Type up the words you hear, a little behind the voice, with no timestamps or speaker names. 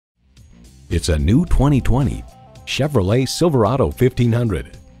It's a new 2020 Chevrolet Silverado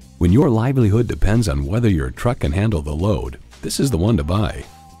 1500. When your livelihood depends on whether your truck can handle the load, this is the one to buy.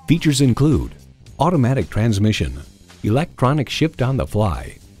 Features include automatic transmission, electronic shift on the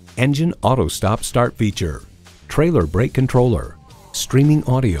fly, engine auto stop start feature, trailer brake controller, streaming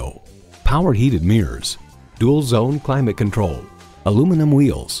audio, power heated mirrors, dual zone climate control, aluminum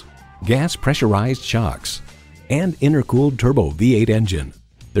wheels, gas pressurized shocks, and intercooled turbo V8 engine.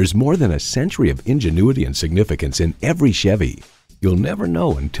 There's more than a century of ingenuity and significance in every Chevy. You'll never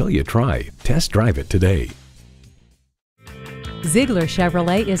know until you try. Test drive it today. Zeigler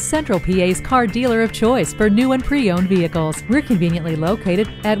Chevrolet is Central PA's car dealer of choice for new and pre-owned vehicles. We're conveniently located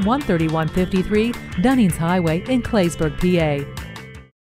at 13153 Dunnings Highway in Claysburg, PA.